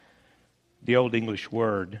The Old English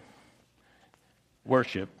word,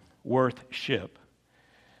 worship, worthship,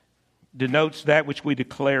 denotes that which we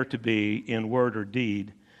declare to be, in word or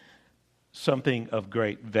deed, something of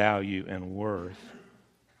great value and worth.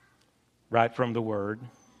 Right from the word.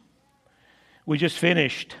 We just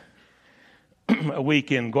finished a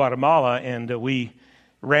week in Guatemala, and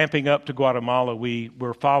ramping up to Guatemala, we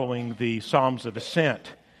were following the Psalms of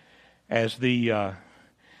Ascent as the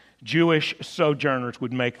Jewish sojourners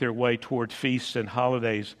would make their way toward feasts and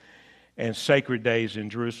holidays and sacred days in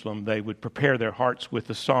Jerusalem. They would prepare their hearts with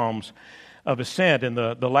the Psalms of Ascent. And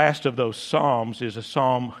the last of those Psalms is a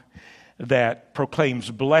psalm that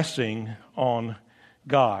proclaims blessing on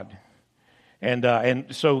God. And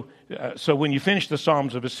so when you finish the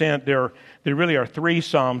Psalms of Ascent, there really are three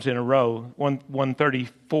Psalms in a row,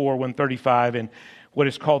 134, 135, and what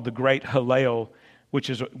is called the Great Hallel,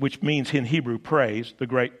 which means in Hebrew praise, the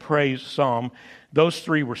Great Praise Psalm. Those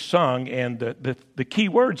three were sung, and the key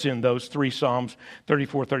words in those three Psalms,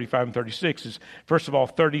 34, 35, and 36, is, first of all,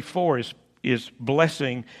 34 is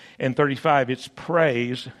blessing, and 35, it's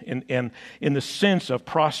praise, and in the sense of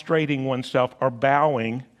prostrating oneself or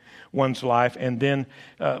bowing one's life. And then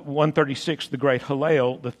 136, the Great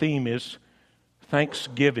Hallel, the theme is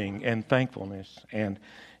thanksgiving and thankfulness.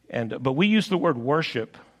 But we use the word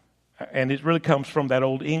worship, and it really comes from that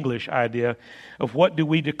Old English idea of what do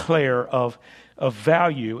we declare of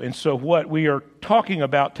value. And so what we are talking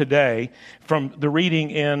about today, from the reading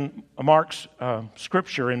in Mark's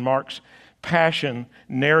scripture, in Mark's Passion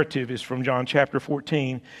narrative, is from John chapter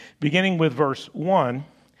 14, beginning with verse 1.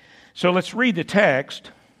 So let's read the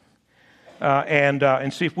text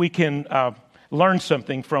and see if we can learn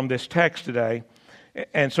something from this text today.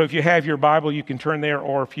 And so if you have your Bible, you can turn there,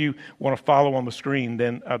 or if you want to follow on the screen,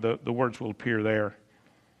 then the words will appear there.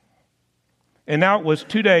 And now it was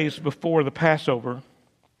 2 days before the Passover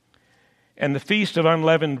and the Feast of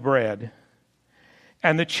Unleavened Bread.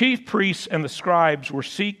 And the chief priests and the scribes were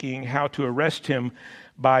seeking how to arrest him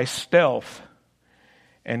by stealth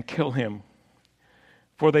and kill him.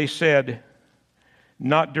 For they said,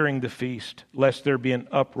 "Not during the feast, lest there be an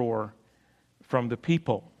uproar from the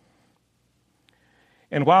people."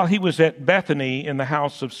 And while he was at Bethany in the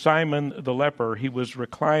house of Simon the leper, he was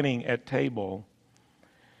reclining at table.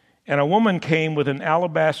 And a woman came with an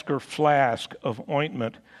alabaster flask of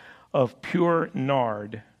ointment of pure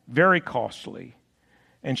nard, very costly.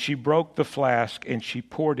 And she broke the flask and she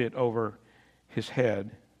poured it over his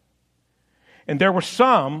head. And there were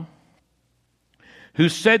some who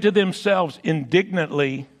said to themselves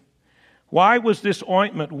indignantly, "Why was this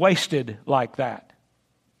ointment wasted like that?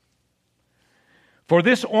 For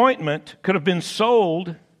this ointment could have been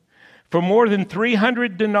sold for more than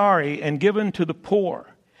 300 denarii and given to the poor."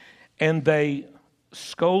 And they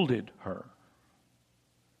scolded her.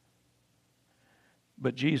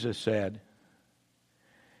 But Jesus said,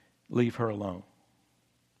 "Leave her alone.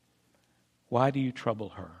 Why do you trouble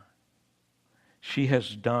her? She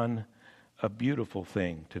has done a beautiful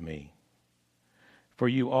thing to me. For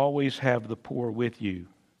you always have the poor with you,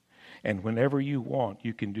 and whenever you want,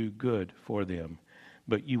 you can do good for them,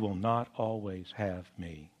 but you will not always have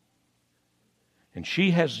me. And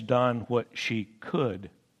she has done what she could.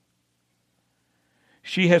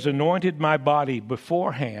 She has anointed my body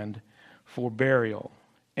beforehand for burial.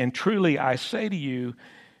 And truly I say to you,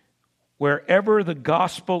 wherever the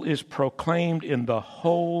gospel is proclaimed in the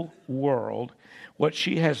whole world, what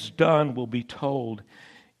she has done will be told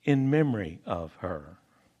in memory of her."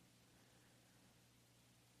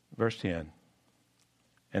 Verse 10.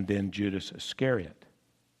 And then Judas Iscariot,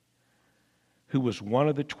 who was one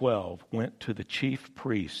of the 12, went to the chief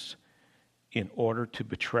priests in order to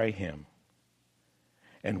betray him.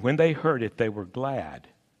 And when they heard it, they were glad,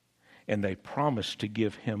 and they promised to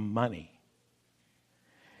give him money.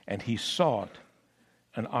 And he sought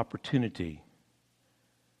an opportunity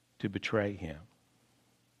to betray him.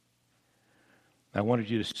 I wanted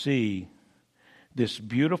you to see this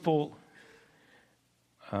beautiful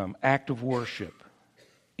act of worship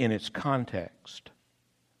in its context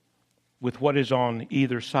with what is on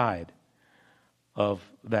either side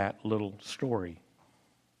of that little story.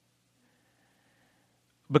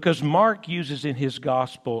 Because Mark uses in his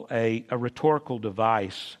gospel a rhetorical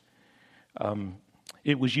device.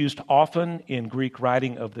 It was used often in Greek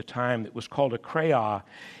writing of the time. It was called a kreia,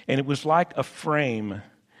 and it was like a frame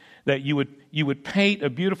that you would paint a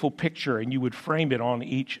beautiful picture and you would frame it on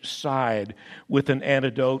each side with an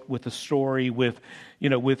anecdote, with a story, with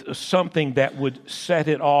something that would set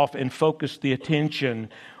it off and focus the attention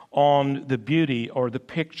on the beauty or the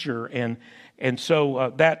picture. And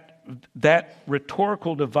so that that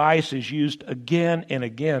rhetorical device is used again and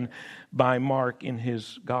again by Mark in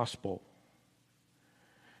his gospel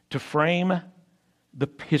to frame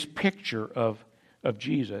his picture of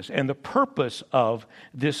Jesus. And the purpose of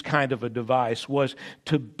this kind of a device was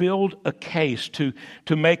to build a case, to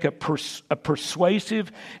make a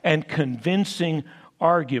persuasive and convincing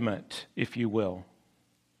argument, if you will.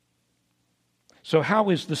 So how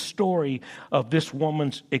is the story of this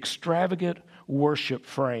woman's extravagant worship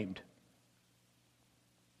framed?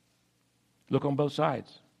 Look on both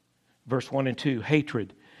sides. Verse 1 and 2,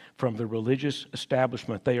 hatred from the religious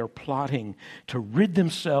establishment. They are plotting to rid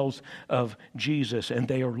themselves of Jesus, and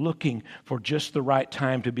they are looking for just the right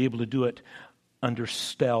time to be able to do it under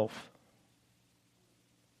stealth.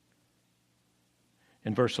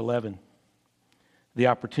 In verse 11, the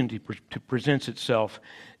opportunity presents itself.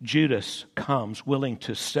 Judas comes willing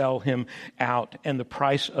to sell him out, and the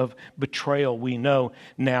price of betrayal, we know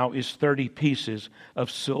now, is 30 pieces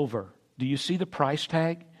of silver. Do you see the price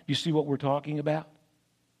tag? Do you see what we're talking about?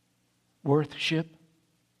 Worship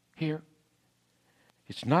here.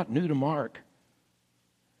 It's not new to Mark.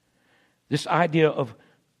 This idea of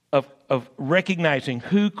recognizing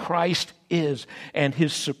who Christ is and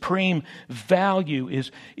his supreme value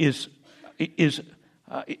is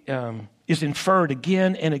inferred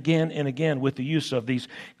again and again and again with the use of these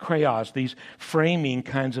kriyos, these framing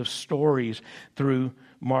kinds of stories through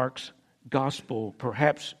Mark's gospel.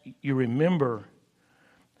 Perhaps you remember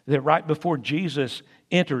that right before Jesus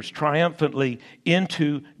enters triumphantly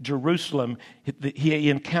into Jerusalem, he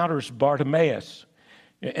encounters Bartimaeus.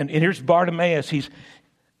 And here's Bartimaeus.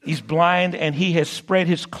 He's blind, and he has spread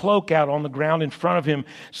his cloak out on the ground in front of him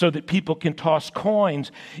so that people can toss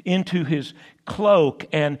coins into his cloak.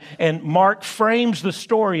 And Mark frames the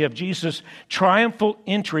story of Jesus' triumphal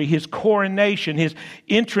entry, his coronation, his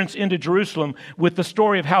entrance into Jerusalem, with the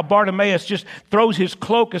story of how Bartimaeus just throws his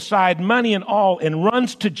cloak aside, money and all, and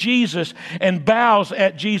runs to Jesus and bows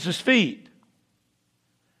at Jesus' feet.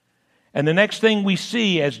 And the next thing we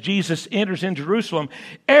see as Jesus enters in Jerusalem,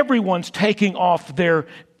 everyone's taking off their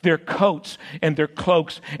coats and their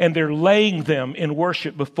cloaks, and they're laying them in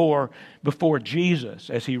worship before Jesus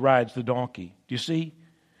as he rides the donkey. Do you see?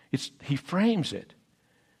 He frames it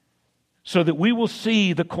so that we will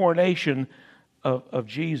see the coronation of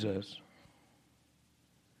Jesus.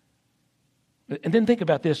 And then think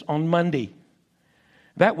about this on Monday.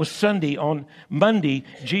 That was Sunday. On Monday,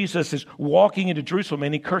 Jesus is walking into Jerusalem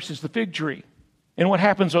and he curses the fig tree. And what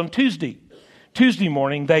happens on Tuesday? Tuesday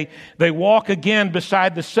morning, they walk again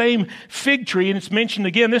beside the same fig tree, and it's mentioned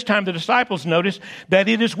again. This time the disciples notice that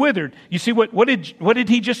it is withered. You see, what did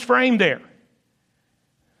he just frame there?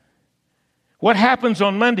 What happens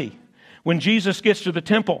on Monday when Jesus gets to the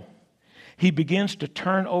temple? He begins to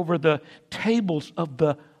turn over the tables of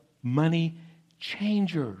the money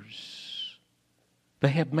changers. They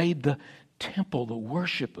have made the temple, the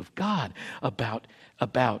worship of God, about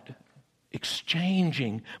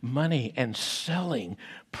exchanging money and selling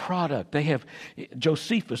product.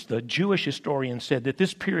 Josephus, the Jewish historian, said that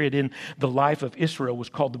this period in the life of Israel was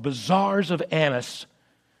called the Bazaars of Annas,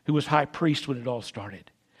 who was high priest when it all started.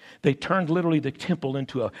 They turned literally the temple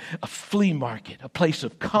into a flea market, a place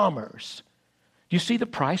of commerce. Do you see the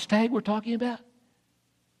price tag we're talking about?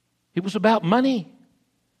 It was about money.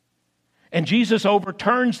 And Jesus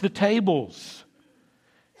overturns the tables.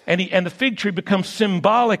 And the fig tree becomes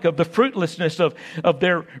symbolic of the fruitlessness of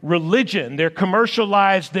their religion, their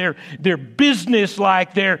commercialized, their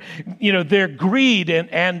business-like, their greed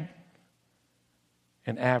and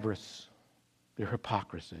avarice, their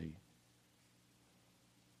hypocrisy.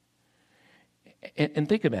 And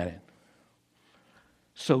think about it.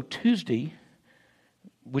 So Tuesday,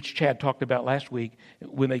 which Chad talked about last week,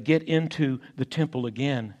 when they get into the temple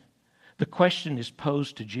again, the question is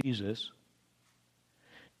posed to Jesus.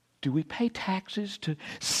 Do we pay taxes to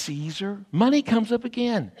Caesar? Money comes up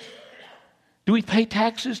again. Do we pay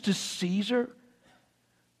taxes to Caesar?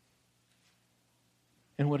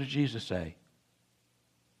 And what did Jesus say?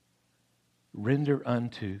 Render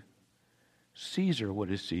unto Caesar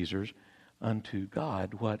what is Caesar's, unto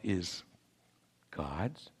God what is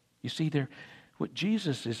God's. You see, what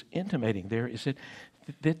Jesus is intimating there is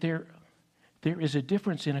that there is a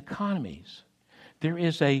difference in economies. There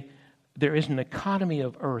is an economy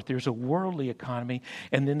of earth. There's a worldly economy,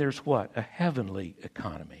 and then there's what? A heavenly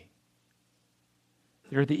economy.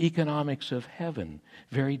 There are the economics of heaven,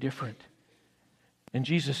 very different. And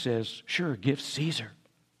Jesus says, sure, give Caesar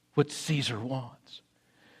what Caesar wants,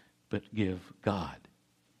 but give God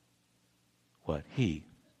what he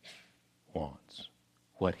wants,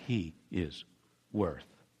 what he is worth.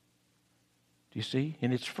 Do you see?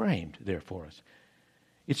 And it's framed there for us.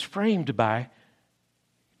 It's framed by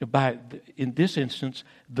in this instance,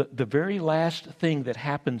 the very last thing that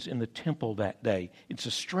happens in the temple that day. It's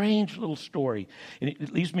a strange little story, and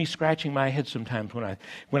it leaves me scratching my head sometimes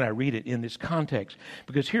when I read it in this context.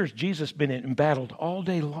 Because here's Jesus been embattled all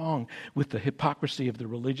day long with the hypocrisy of the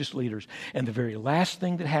religious leaders, and the very last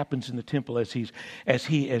thing that happens in the temple as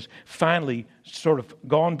he has finally sort of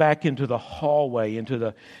gone back into the hallway, into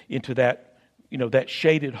that, that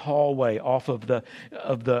shaded hallway off of the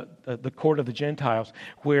court of the Gentiles,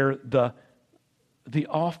 where the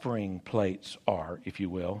offering plates are, if you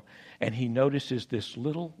will. And he notices this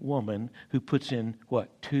little woman who puts in,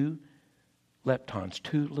 2 leptons,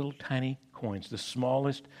 2 little tiny coins, the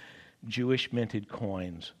smallest Jewish minted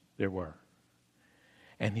coins there were.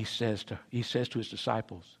 And he says to his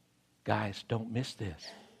disciples, guys, don't miss this.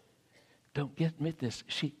 Don't miss this.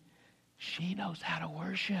 She knows how to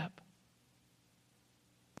worship.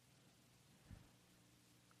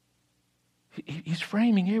 He's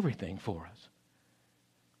framing everything for us.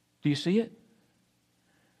 Do you see it?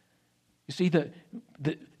 You see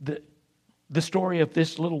the story of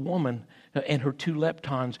this little woman and her 2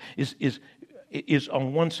 leptons is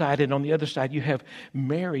on one side, and on the other side you have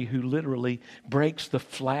Mary, who literally breaks the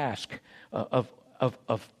flask of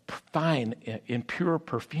fine and pure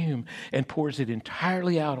perfume and pours it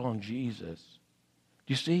entirely out on Jesus.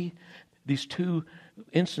 Do you see these 2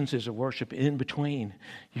 instances of worship in between?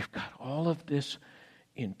 You've got all of this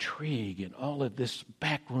intrigue and all of this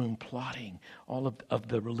backroom plotting, all of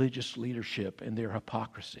the religious leadership and their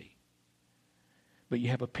hypocrisy. But you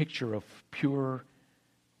have a picture of pure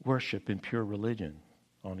worship and pure religion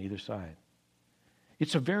on either side.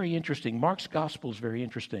 It's a very interesting, Mark's gospel is very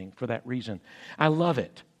interesting for that reason. I love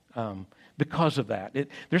it because of that.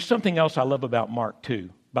 There's something else I love about Mark too,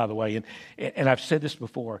 by the way, and I've said this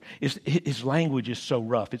before, is his language is so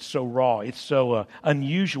rough, it's so raw, it's so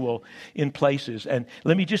unusual in places. And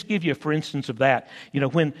let me just give you, for instance, of that.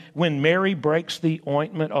 When Mary breaks the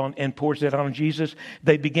ointment on and pours it on Jesus,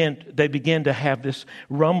 they begin to have this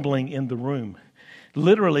rumbling in the room.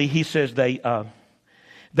 Literally, he says there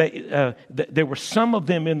were some of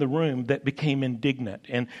them in the room that became indignant.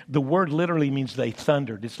 And the word literally means they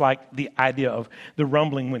thundered. It's like the idea of the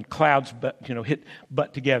rumbling when clouds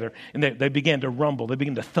butt together. And they began to rumble. They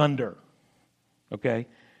began to thunder. Okay?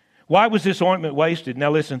 Why was this ointment wasted?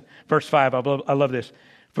 Now listen, verse 5, I love this.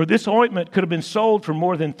 For this ointment could have been sold for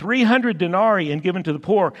more than 300 denarii and given to the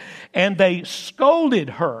poor. And they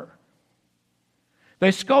scolded her. They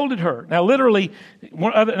scolded her. Now, literally,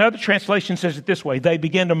 another translation says it this way. They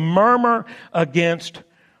began to murmur against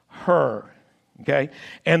her. Okay?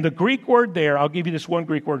 And the Greek word there, I'll give you this one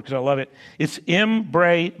Greek word because I love it. It's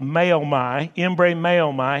embraimeomai.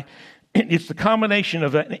 Embraimeomai. It's the combination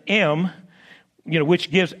of an M, which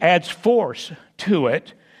adds force to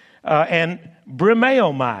it, and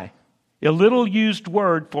brimeomai. A little used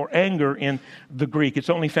word for anger in the Greek.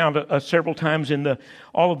 It's only found several times in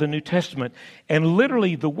all of the New Testament. And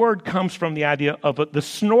literally the word comes from the idea of the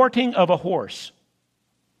snorting of a horse.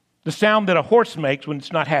 The sound that a horse makes when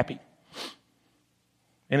it's not happy.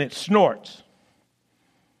 And it snorts.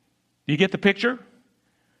 Do you get the picture?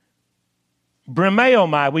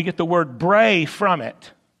 Brimeomai, we get the word bray from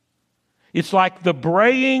it. It's like the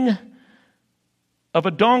braying of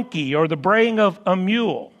a donkey or the braying of a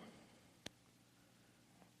mule.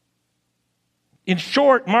 In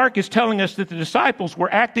short, Mark is telling us that the disciples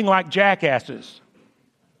were acting like jackasses.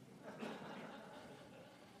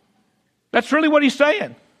 That's really what he's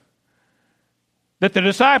saying. That the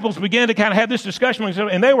disciples began to kind of have this discussion with each other,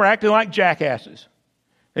 and they were acting like jackasses.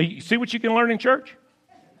 Now, you see what you can learn in church?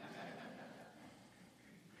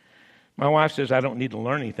 My wife says I don't need to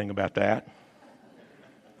learn anything about that.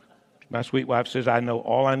 My sweet wife says I know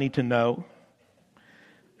all I need to know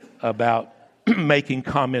about making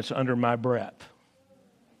comments under my breath.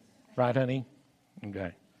 Right, honey?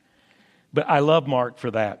 Okay. But I love Mark for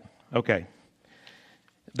that. Okay.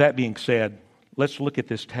 That being said, let's look at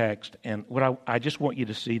this text. And what I just want you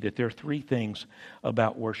to see that there are 3 things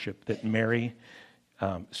about worship that Mary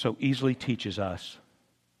so easily teaches us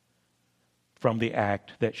from the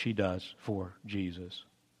act that she does for Jesus.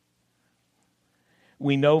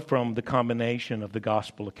 We know from the combination of the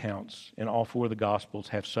gospel accounts, and all 4 of the gospels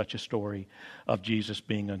have such a story of Jesus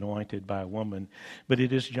being anointed by a woman, but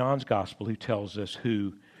it is John's gospel who tells us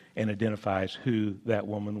who and identifies who that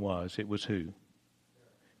woman was. It was who?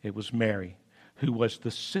 It was Mary, who was the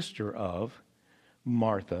sister of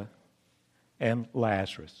Martha and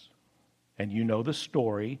Lazarus. And you know the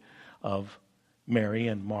story of Mary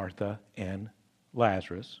and Martha and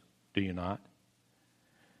Lazarus, do you not?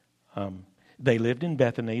 They lived in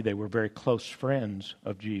Bethany. They were very close friends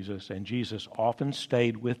of Jesus, and Jesus often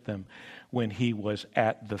stayed with them when he was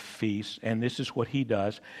at the feast. And this is what he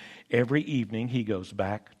does. Every evening he goes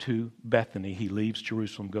back to Bethany. He leaves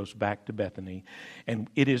Jerusalem, goes back to Bethany. And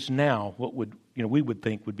it is now what we would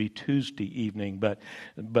think would be Tuesday evening, but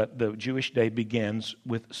the Jewish day begins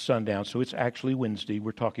with sundown. So it's actually Wednesday.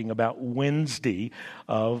 We're talking about Wednesday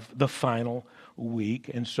of the final week.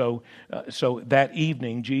 And so that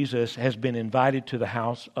evening, Jesus has been invited to the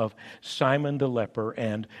house of Simon the leper,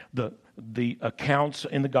 and the accounts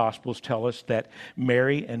in the Gospels tell us that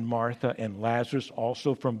Mary and Martha and Lazarus,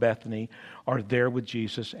 also from Bethany, are there with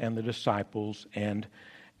Jesus and the disciples. And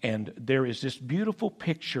there is this beautiful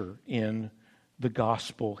picture in the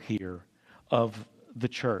Gospel here of the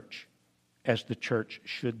church, as the church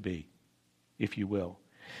should be, if you will.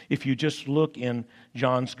 If you just look in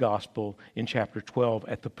John's Gospel in chapter 12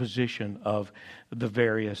 at the position of the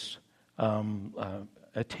various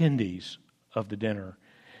attendees of the dinner,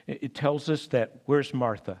 it tells us that, where's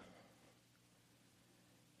Martha?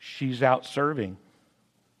 She's out serving,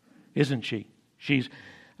 isn't she? She's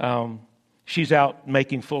out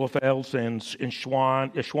making falafels and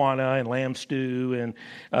schwana and lamb stew and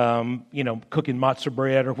cooking matzah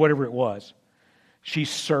bread or whatever it was. She's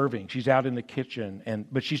serving. She's out in the kitchen,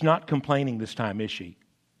 but she's not complaining this time, is she?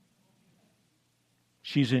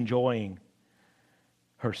 She's enjoying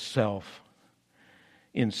herself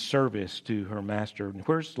in service to her master. And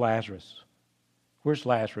where's Lazarus? Where's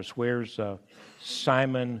Lazarus? Where's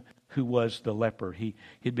Simon, who was the leper? He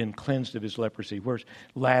had been cleansed of his leprosy. Where's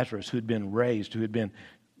Lazarus, who had been raised, who had been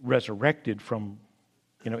resurrected from,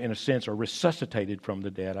 in a sense, or resuscitated from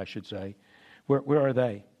the dead, I should say? Where are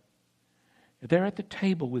they? They're at the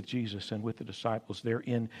table with Jesus and with the disciples. They're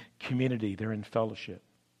in community. They're in fellowship.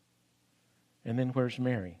 And then where's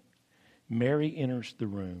Mary? Mary enters the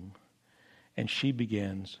room, and she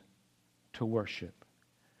begins to worship.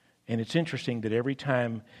 And it's interesting that every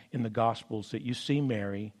time in the Gospels that you see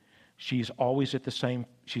Mary, she's always at the same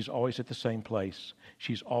place.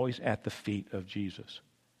 She's always at the feet of Jesus.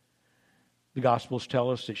 The Gospels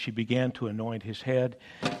tell us that she began to anoint his head,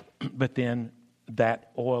 but then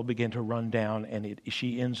that oil began to run down, and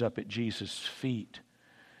she ends up at Jesus' feet,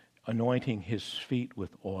 anointing his feet with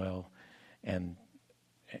oil and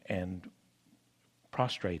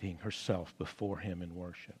prostrating herself before him in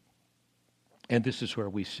worship. And this is where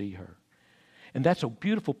we see her. And that's a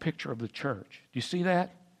beautiful picture of the church. Do you see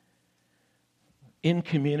that? In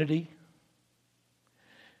community,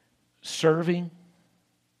 serving,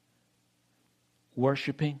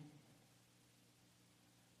 worshiping.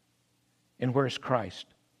 And where's Christ?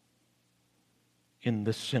 In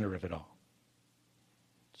the center of it all.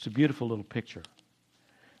 It's a beautiful little picture.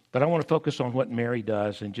 But I want to focus on what Mary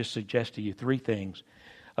does and just suggest to you three things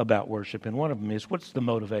about worship. And one of them is, what's the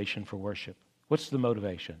motivation for worship? What's the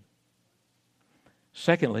motivation?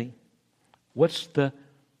 Secondly, what's the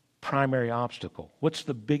primary obstacle? What's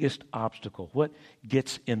the biggest obstacle? What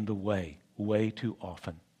gets in the way too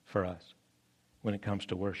often for us when it comes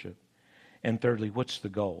to worship? And thirdly, what's the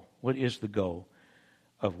goal? What is the goal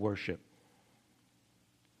of worship?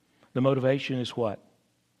 The motivation is what?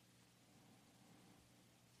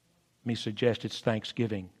 Let me suggest it's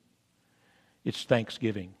thanksgiving. It's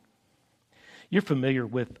thanksgiving. You're familiar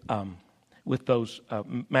with those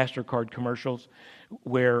MasterCard commercials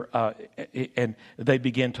where and they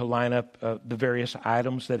begin to line up the various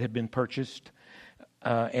items that have been purchased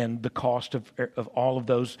and the cost of all of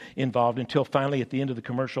those involved, until finally at the end of the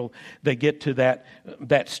commercial they get to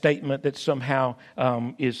that statement that somehow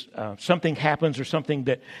is something happens, or something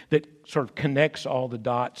that sort of connects all the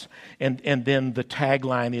dots, and then the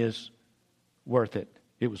tagline is worth it.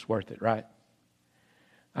 It was worth it, right?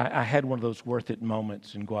 I had one of those worth it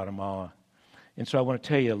moments in Guatemala, and so I want to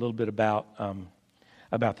tell you a little bit about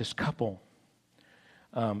this couple.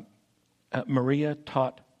 Maria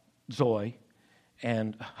taught Zoe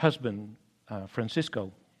and husband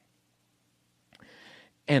Francisco,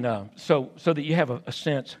 and so that you have a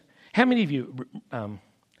sense. How many of you?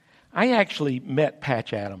 I actually met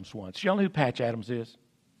Patch Adams once. Y'all know who Patch Adams is?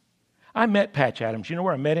 I met Patch Adams. You know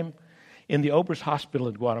where I met him? In the Obras Hospital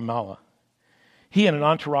in Guatemala. He and an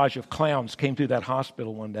entourage of clowns came through that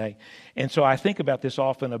hospital one day. And so I think about this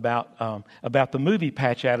often about the movie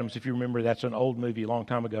Patch Adams. If you remember, that's an old movie a long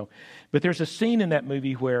time ago. But there's a scene in that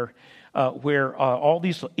movie where all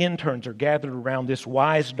these interns are gathered around this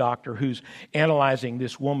wise doctor who's analyzing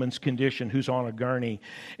this woman's condition, who's on a gurney.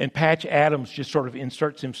 And Patch Adams just sort of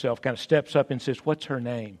inserts himself, kind of steps up and says, "What's her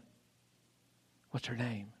name? What's her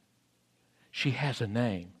name? She has a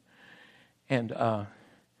name." And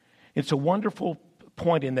it's a wonderful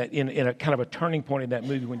point in a kind of a turning point in that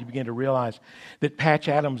movie when you begin to realize that Patch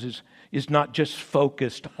Adams is not just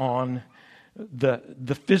focused on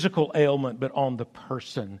the physical ailment, but on the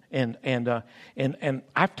person. And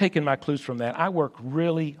I've taken my clues from that. I work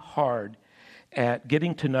really hard at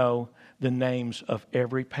getting to know the names of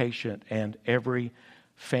every patient and every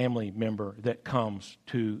family member that comes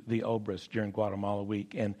to the Obras during Guatemala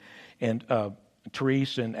Week. And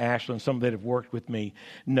Therese and Ashlyn, some that have worked with me,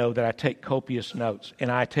 know that I take copious notes,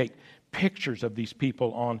 and I take pictures of these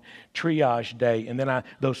people on triage day, and then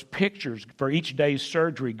those pictures for each day's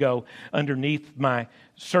surgery go underneath my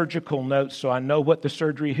surgical notes, so I know what the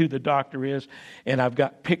surgery, who the doctor is, and I've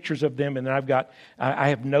got pictures of them, and then I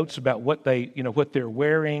have notes about what they're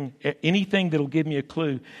wearing, anything that'll give me a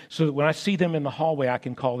clue, so that when I see them in the hallway, I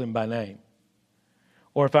can call them by name.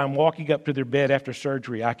 Or if I'm walking up to their bed after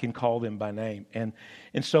surgery, I can call them by name. And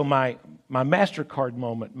so my MasterCard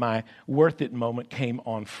moment, my worth it moment came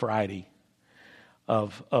on Friday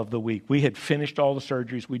of the week. We had finished all the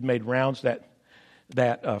surgeries. We'd made rounds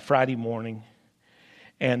that Friday morning.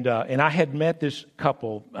 And I had met this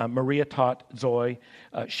couple, Maria taught Zoe.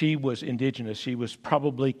 She was indigenous. She was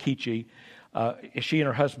probably Quiche. She and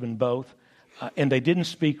her husband both. And they didn't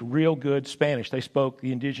speak real good Spanish. They spoke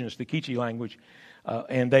the indigenous, the Quiche language.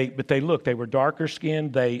 But they were darker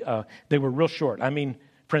skinned. They were real short. I mean,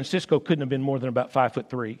 Francisco couldn't have been more than about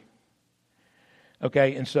 5'3".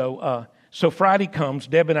 Okay, and so Friday comes.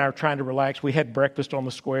 Deb and I are trying to relax. We had breakfast on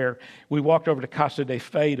the square. We walked over to Casa de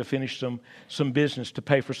Fe to finish some business to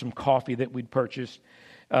pay for some coffee that we'd purchased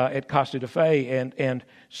at Casa de Fe. And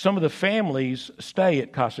some of the families stay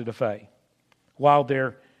at Casa de Fe while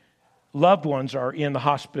their loved ones are in the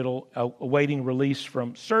hospital awaiting release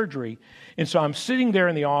from surgery. And so I'm sitting there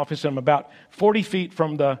in the office, and I'm about 40 feet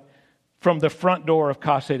from the front door of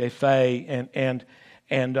Casa de Fe,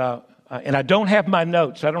 and I don't have my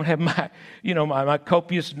notes. I don't have my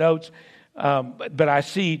copious notes. But I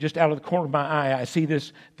see, just out of the corner of my eye, I see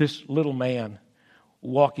this little man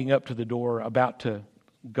walking up to the door, about to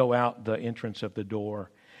go out the entrance of the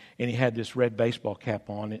door. And he had this red baseball cap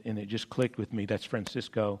on, and it just clicked with me. That's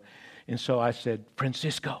Francisco. And so I said,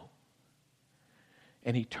 "Francisco."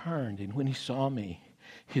 And he turned, and when he saw me,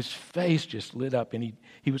 his face just lit up, and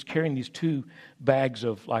he was carrying these 2 bags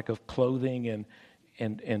of clothing and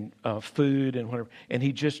food and whatever, and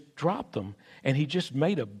he just dropped them, and he just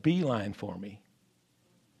made a beeline for me.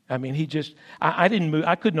 I mean, I didn't move.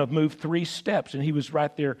 I couldn't have moved 3 steps, and he was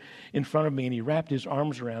right there in front of me, and he wrapped his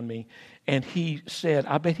arms around me, and he said,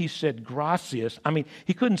 I bet he said gracias. I mean,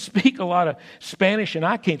 he couldn't speak a lot of Spanish, and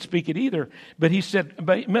I can't speak it either, but he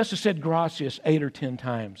must have said gracias 8 or 10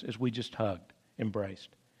 times as we just hugged, embraced.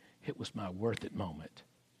 It was my worth it moment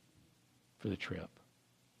for the trip.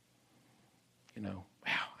 Wow,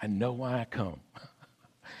 I know why I come.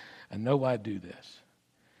 I know why I do this,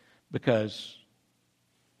 because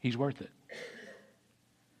He's worth it.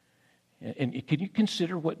 And can you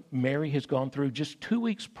consider what Mary has gone through? Just 2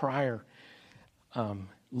 weeks prior,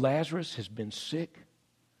 Lazarus has been sick,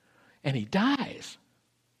 and he dies.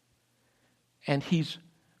 And he's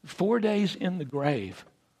 4 days in the grave.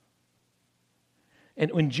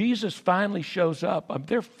 And when Jesus finally shows up,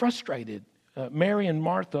 they're frustrated. Mary and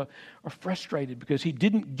Martha are frustrated because he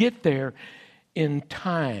didn't get there in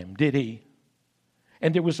time, did he?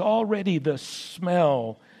 And there was already the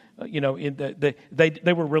smell.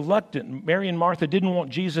 They were reluctant. Mary and Martha didn't want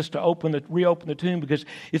Jesus to reopen the tomb because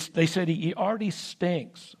they said he already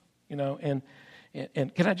stinks. And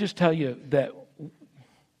can I just tell you that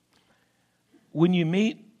when you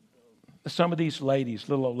meet some of these ladies,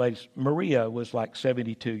 little old ladies, Maria was like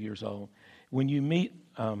 72 years old. When you meet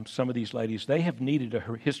some of these ladies, they have needed a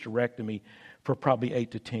hysterectomy for probably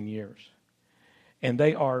 8 to 10 years, and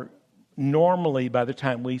they are. Normally, by the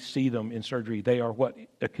time we see them in surgery, they are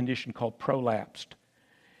a condition called prolapsed.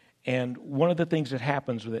 And one of the things that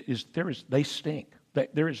happens with it is they stink.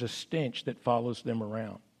 There is a stench that follows them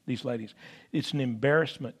around, these ladies. It's an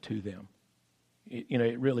embarrassment to them.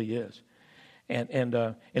 It really is. And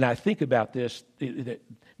I think about this, that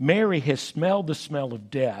Mary has smelled the smell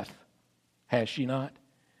of death, has she not?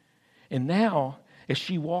 And now, as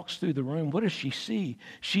she walks through the room, what does she see?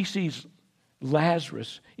 She sees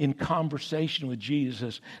Lazarus in conversation with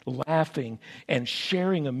Jesus, laughing and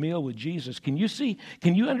sharing a meal with Jesus. Can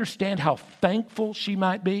you understand how thankful she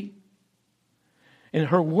might be? And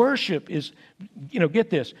her worship is, get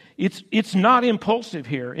this, it's not impulsive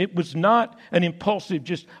here. It was not an impulsive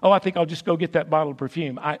I think I'll just go get that bottle of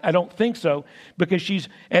perfume. I don't think so, because she's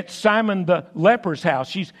at Simon the leper's house.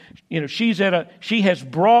 She has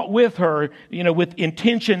brought with her, with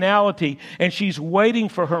intentionality, and she's waiting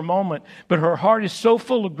for her moment. But her heart is so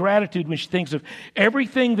full of gratitude when she thinks of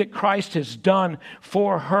everything that Christ has done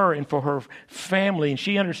for her and for her family. And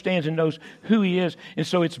she understands and knows who He is. And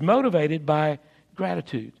so it's motivated by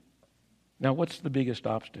gratitude. Now, what's the biggest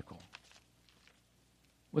obstacle?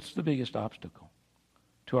 What's the biggest obstacle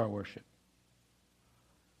to our worship?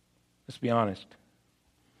 Let's be honest.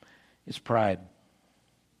 It's pride.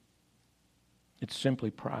 It's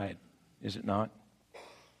simply pride, is it not?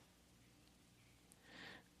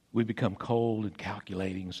 We become cold and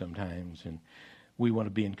calculating sometimes, and we want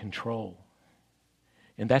to be in control.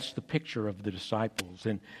 And that's the picture of the disciples.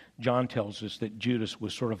 And John tells us that Judas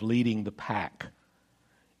was sort of leading the pack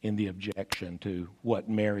in the objection to what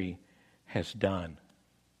Mary has done.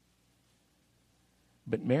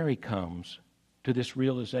 But Mary comes to this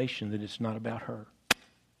realization that it's not about her.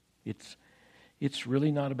 It's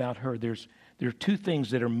really not about her. There are two things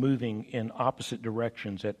that are moving in opposite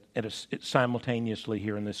directions simultaneously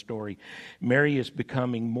here in this story. Mary is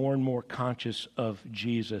becoming more and more conscious of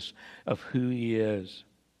Jesus, of who He is.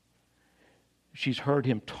 She's heard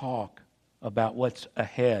Him talk about what's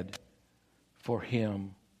ahead for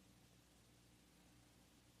Him.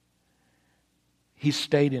 He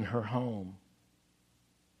stayed in her home.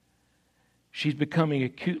 She's becoming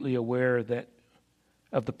acutely aware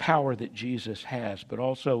of the power that Jesus has, but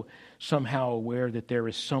also somehow aware that there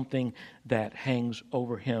is something that hangs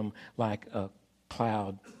over Him like a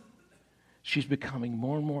cloud. She's becoming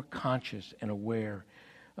more and more conscious and aware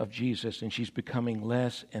of Jesus, and she's becoming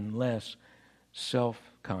less and less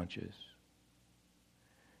self-conscious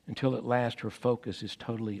until at last her focus is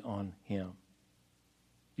totally on Him.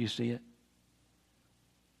 Do you see it?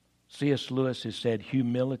 C.S. Lewis has said,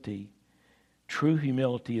 true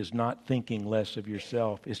humility is not thinking less of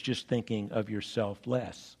yourself, it's just thinking of yourself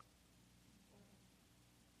less.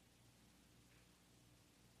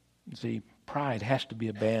 See, pride has to be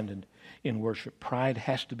abandoned in worship. Pride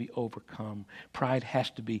has to be overcome. Pride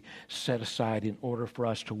has to be set aside in order for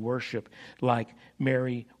us to worship like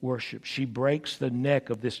Mary worshipped. She breaks the neck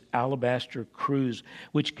of this alabaster cruse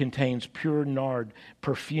which contains pure nard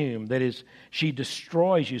perfume. That is, she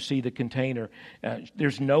destroys, you see, the container.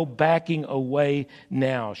 There's no backing away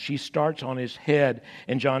now. She starts on His head,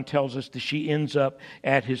 and John tells us that she ends up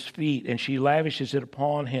at His feet, and she lavishes it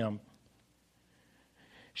upon Him.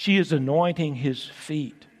 She is anointing His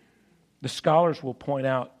feet. The scholars will point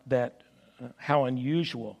out that how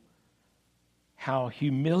unusual, how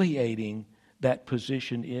humiliating that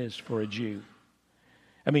position is for a Jew.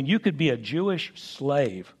 I mean, you could be a Jewish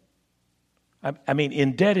slave. I mean,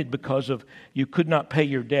 indebted because of you could not pay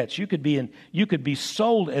your debts. You could be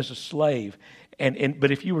sold as a slave,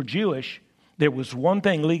 but if you were Jewish, there was one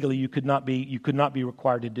thing legally you could not be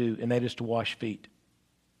required to do, and that is to wash feet.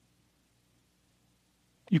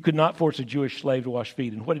 You could not force a Jewish slave to wash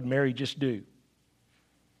feet. And what did Mary just do?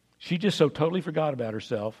 She just so totally forgot about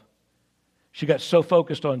herself. She got so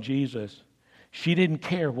focused on Jesus, she didn't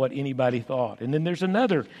care what anybody thought. And then there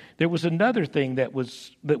was another thing that would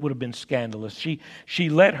have been scandalous. She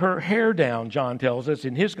let her hair down, John tells us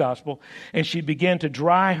in his gospel, and she began to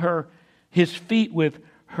dry his feet with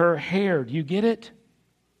her hair. Do you get it?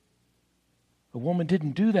 A woman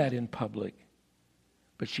didn't do that in public.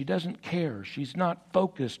 But she doesn't care. She's not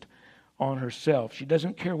focused on herself. She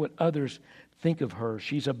doesn't care what others think of her.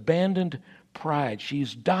 She's abandoned pride.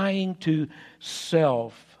 She's dying to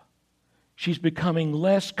self. She's becoming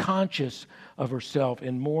less conscious of herself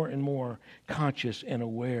and more conscious and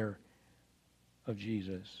aware of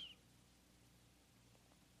Jesus.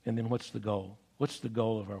 And then what's the goal? What's the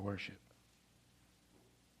goal of our worship?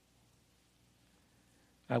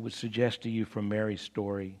 I would suggest to you from Mary's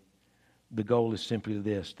story, the goal is simply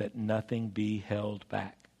this, that nothing be held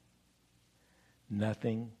back.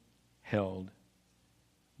 Nothing held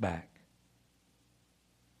back.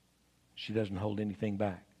 She doesn't hold anything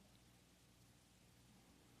back.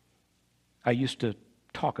 I used to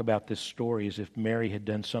talk about this story as if Mary had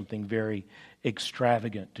done something very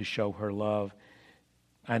extravagant to show her love.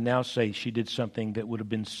 I now say she did something that would have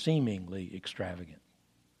been seemingly extravagant.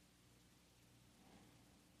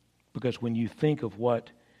 Because when you think of what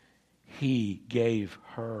He gave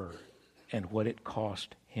her and what it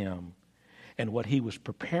cost Him, and what he was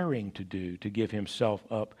preparing to do to give himself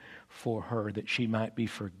up for her, that she might be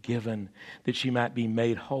forgiven, that she might be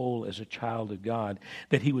made whole as a child of God,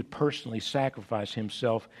 that he would personally sacrifice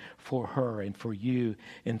himself for her and for you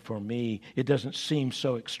and for me. It doesn't seem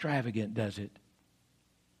so extravagant, does it?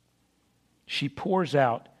 She pours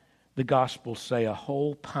out, the Gospels say, a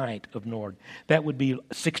whole pint of nard. That would be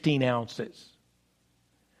 16 ounces.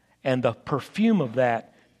 And the perfume of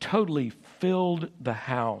that totally filled the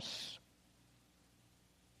house.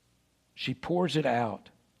 She pours it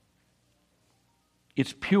out.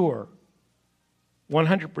 It's pure,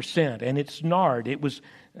 100%, and it's nard.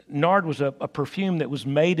 Nard was a perfume that was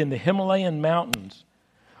made in the Himalayan mountains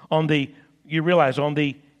on the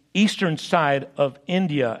eastern side of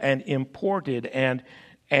India, and imported, and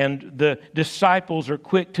the disciples are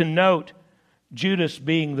quick to note, Judas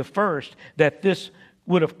being the first, that this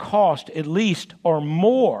would have cost at least or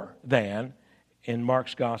more than, in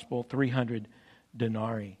Mark's Gospel, 300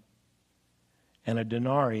 denarii. And a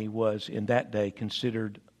denarii was, in that day,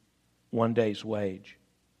 considered one day's wage.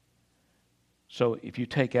 So if you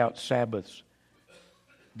take out Sabbaths,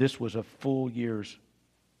 this was a full year's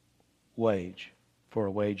wage for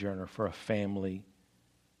a wage earner, for a family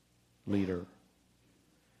leader.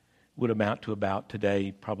 Would amount to about,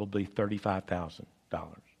 today, probably $35,000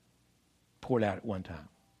 poured out at one time.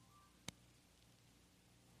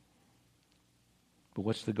 But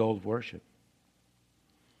what's the goal of worship?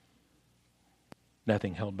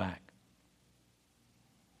 Nothing held back.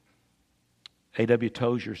 A.W.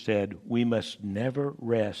 Tozer said, we must never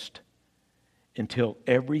rest until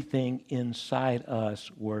everything inside us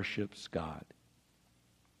worships God.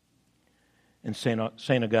 And St.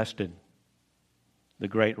 Augustine, the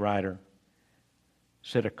great writer,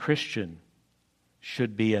 said a Christian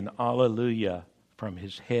should be an alleluia from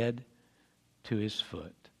his head to his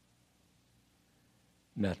foot.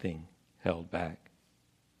 Nothing held back.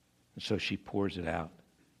 And so she pours it out.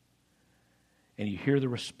 And you hear the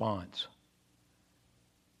response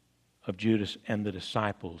of Judas and the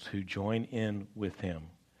disciples who join in with him.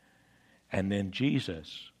 And then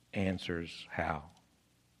Jesus answers how?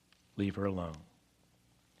 Leave her alone.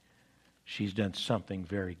 She's done something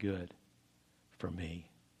very good for me.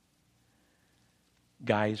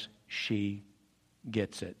 Guys, she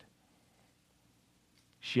gets it.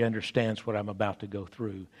 She understands what I'm about to go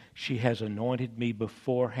through. She has anointed me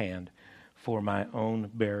beforehand for my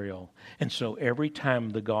own burial. And so every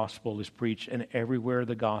time the gospel is preached, and everywhere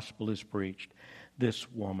the gospel is preached, this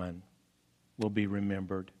woman will be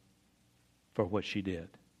remembered for what she did.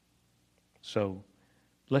 So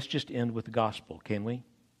let's just end with the gospel, can we?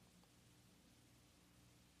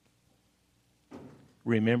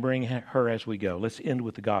 Remembering her as we go. Let's end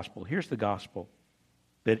with the gospel. Here's the gospel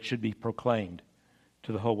that it should be proclaimed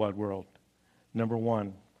to the whole wide world. Number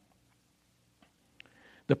one,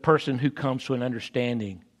 the person who comes to an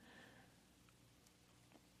understanding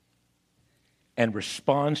and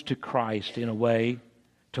responds to Christ in a way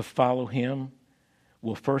to follow him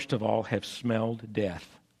will first of all have smelled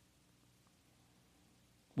death.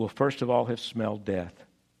 Will first of all have smelled death.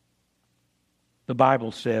 The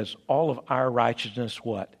Bible says all of our righteousness,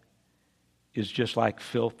 what? Is just like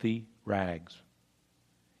filthy rags.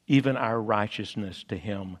 Even our righteousness to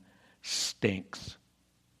him stinks.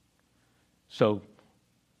 So,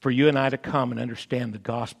 for you and I to come and understand the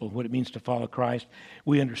gospel, what it means to follow Christ,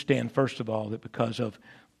 we understand, first of all, that because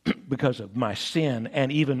of my sin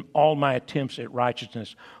and even all my attempts at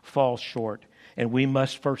righteousness fall short. And we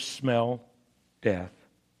must first smell death.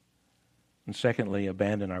 And secondly,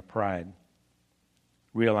 abandon our pride.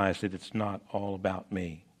 Realize that it's not all about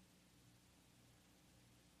me.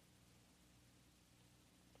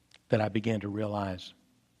 That I began to realize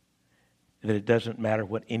that it doesn't matter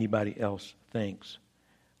what anybody else thinks.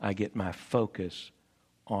 I get my focus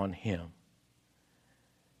on him.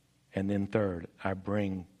 And then third, I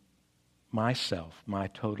bring myself, my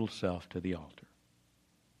total self, to the altar.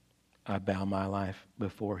 I bow my life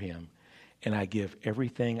before him, and I give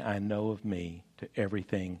everything I know of me to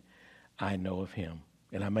everything I know of him.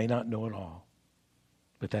 And I may not know it all,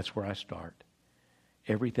 but that's where I start.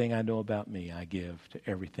 Everything I know about me, I give to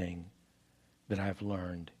everything that I've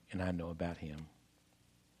learned and I know about him.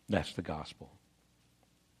 That's the gospel.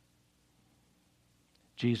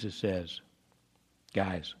 Jesus says,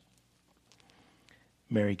 guys,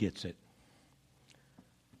 Mary gets it.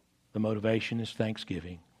 The motivation is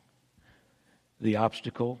thanksgiving. The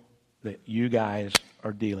obstacle that you guys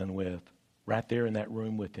are dealing with right there in that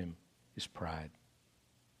room with him is pride.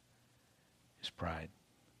 Is pride.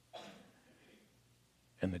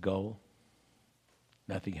 And the goal,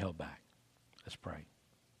 nothing held back. Let's pray.